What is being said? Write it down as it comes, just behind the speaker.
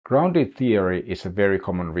Grounded theory is a very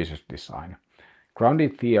common research design.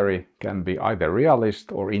 Grounded theory can be either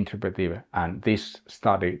realist or interpretive, and this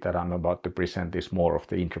study that I'm about to present is more of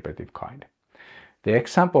the interpretive kind. The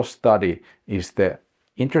example study is the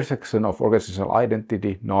intersection of organizational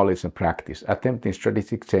identity, knowledge and practice, attempting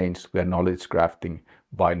strategic change via knowledge crafting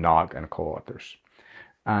by Nag and co-authors.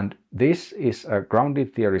 And this is a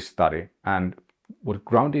grounded theory study, and what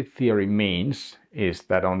grounded theory means is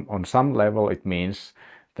that on some level it means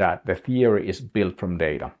that the theory is built from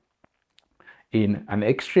data. In an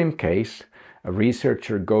extreme case, a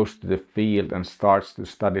researcher goes to the field and starts to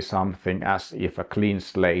study something as if a clean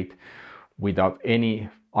slate without any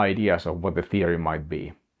ideas of what the theory might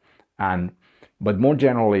be. But more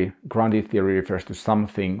generally, grounded theory refers to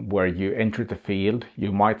something where you enter the field,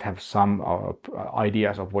 you might have some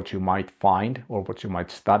ideas of what you might find or what you might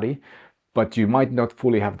study, but you might not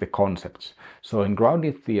fully have the concepts. So in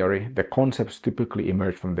grounded theory, the concepts typically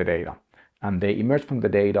emerge from the data, and they emerge from the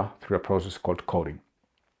data through a process called coding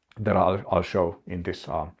that I'll show in this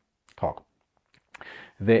talk.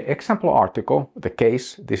 The example article, the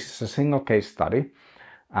case, this is a single case study,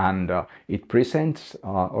 and it presents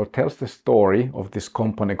or tells the story of this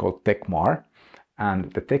company called TekMar.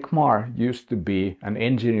 And the TekMar used to be an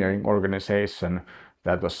engineering organization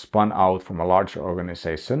that was spun out from a larger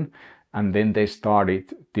organization, and then they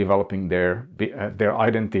started developing their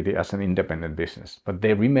identity as an independent business, but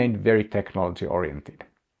they remained very technology oriented.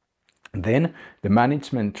 Then the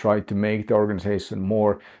management tried to make the organization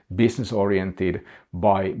more business oriented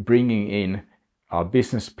by bringing in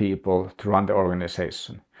business people to run the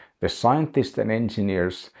organization. The scientists and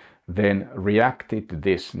engineers then reacted to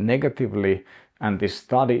this negatively, and this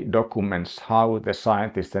study documents how the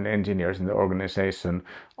scientists and engineers in the organization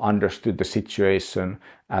understood the situation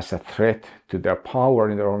as a threat to their power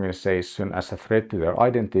in the organization, as a threat to their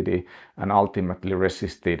identity, and ultimately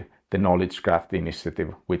resisted the knowledge craft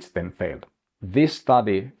initiative, which then failed. This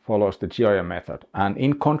study follows the Gioia method, and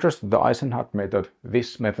in contrast to the Eisenhardt method,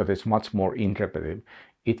 this method is much more interpretive.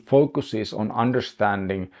 It focuses on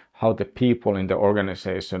understanding how the people in the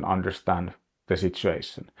organization understand the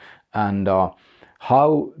situation. And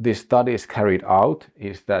how this study is carried out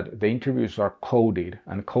is that the interviews are coded,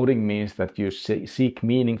 and coding means that you seek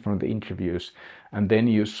meaning from the interviews and then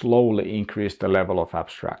you slowly increase the level of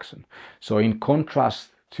abstraction. So in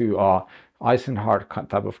contrast to Eisenhardt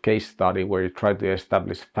type of case study where you try to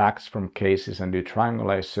establish facts from cases and do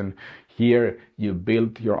triangulation, here you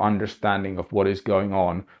build your understanding of what is going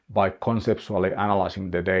on by conceptually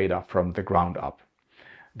analyzing the data from the ground up.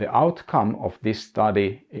 The outcome of this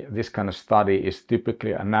study, this kind of study, is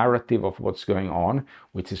typically a narrative of what's going on,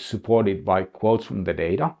 which is supported by quotes from the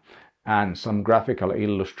data and some graphical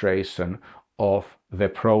illustration of the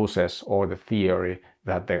process or the theory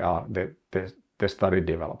that the study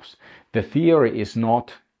develops. The theory is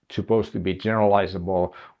not supposed to be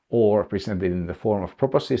generalizable or presented in the form of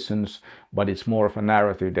propositions, but it's more of a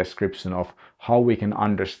narrative description of how we can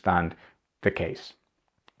understand the case.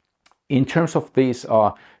 In terms of these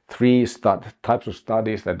three types of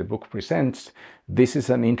studies that the book presents, this is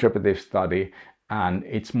an interpretive study, and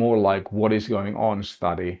it's more like what is going on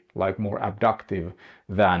study, like more abductive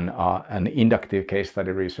than an inductive case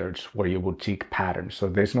study research where you would seek patterns. So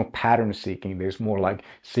there's no pattern seeking, there's more like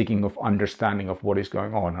seeking of understanding of what is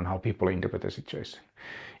going on and how people interpret the situation.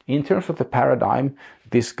 In terms of the paradigm,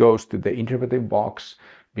 this goes to the interpretive box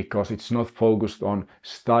because it's not focused on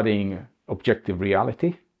studying objective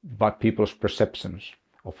reality, but people's perceptions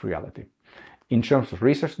of reality. In terms of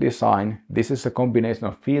research design, this is a combination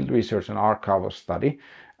of field research and archival study,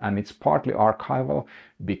 and it's partly archival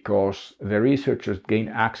because the researchers gain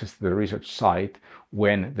access to the research site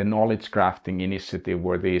when the knowledge crafting initiative,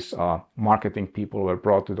 where these marketing people were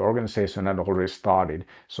brought to the organization, had already started.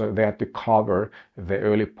 So they had to cover the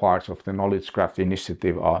early parts of the knowledge craft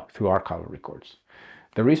initiative through archival records.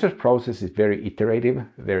 The research process is very iterative.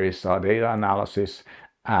 There is data analysis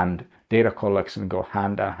and data collection go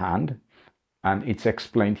hand in hand, and it's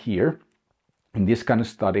explained here. In this kind of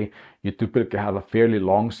study, you typically have a fairly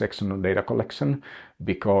long section of data collection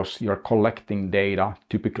because you're collecting data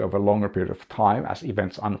typically over a longer period of time as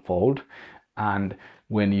events unfold. And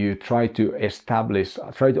when you try to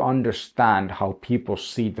understand how people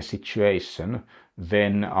see the situation,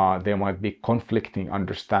 then there might be conflicting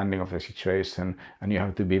understanding of the situation, and you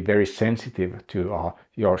have to be very sensitive to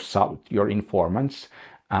your informants.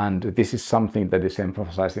 And this is something that is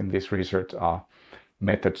emphasized in this research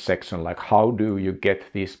method section, like how do you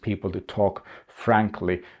get these people to talk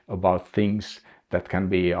frankly about things that can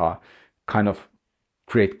be kind of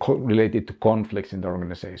related to conflicts in the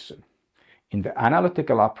organization. In the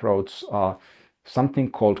analytical approach,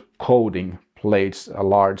 something called coding plays a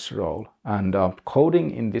large role. And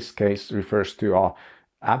coding in this case refers to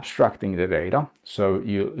abstracting the data. So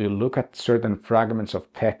you look at certain fragments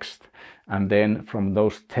of text, and then from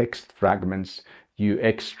those text fragments you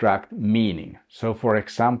extract meaning. So for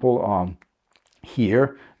example,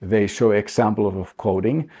 here they show examples of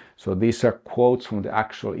coding. So these are quotes from the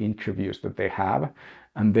actual interviews that they have.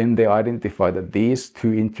 And then they identify that these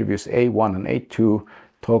two interviews, A1 and A2,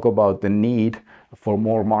 talk about the need for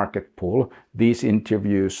more market pull. These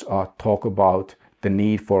interviews talk about the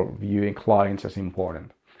need for viewing clients as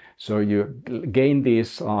important. So you gain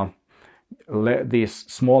these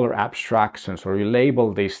smaller abstractions, or you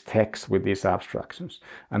label these texts with these abstractions.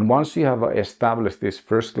 And once you have established this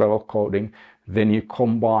first level coding, then you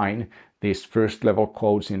combine these first level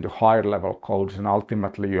codes into higher level codes, and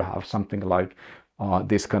ultimately you have something like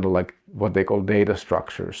this kind of like what they call data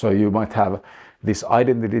structure. So you might have this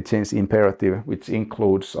identity change imperative, which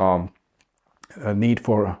includes a need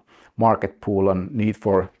for market pool and need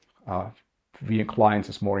for viewing clients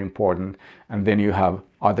as more important, and then you have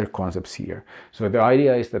other concepts here. So the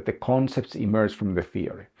idea is that the concepts emerge from the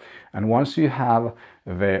theory, and once you have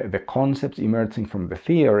the concepts emerging from the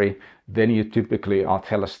theory, then you typically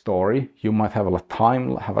tell a story. You might have a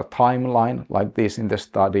timeline like this in the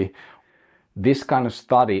study. This kind of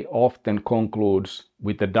study often concludes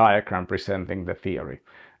with a diagram presenting the theory,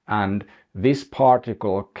 and this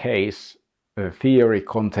particular case, the theory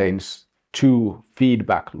contains two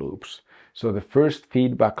feedback loops. So the first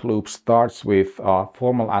feedback loop starts with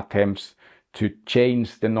formal attempts to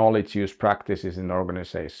change the knowledge use practices in the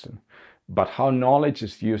organization. But how knowledge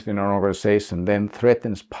is used in an organization then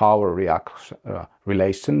threatens power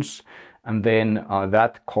relations, and then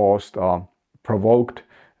that provoked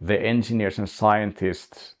the engineers and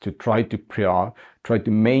scientists to try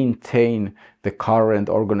to maintain the current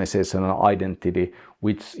organizational identity,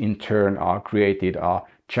 which in turn created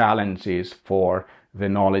challenges for the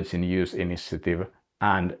knowledge in use initiative,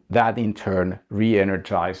 and that in turn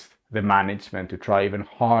re-energized the management to try even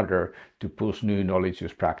harder to push new knowledge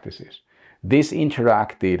use practices. This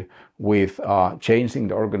interacted with changing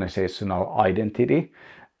the organizational identity,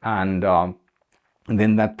 and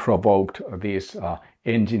then that provoked these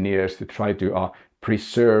engineers to try to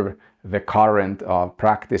preserve the current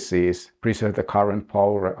practices, preserve the current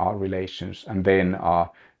power relations, and then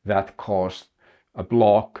that caused a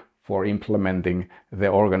block for implementing the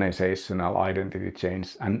organizational identity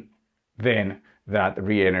change, and then that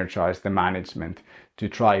re-energized the management to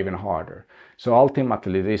try even harder. So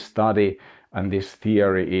ultimately this study and this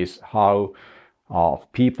theory is how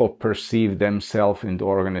people perceive themselves in the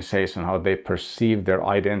organization, how they perceive their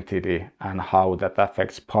identity, and how that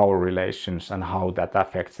affects power relations, and how that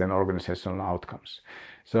affects then organizational outcomes.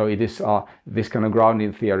 So it is this kind of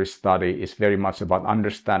grounding theory study is very much about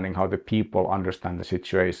understanding how the people understand the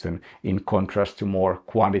situation, in contrast to more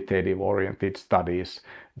quantitative oriented studies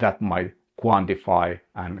that might quantify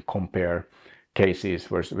and compare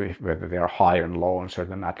cases whether they are high and low on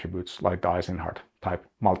certain attributes, like the Eisenhardt type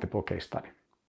multiple case study.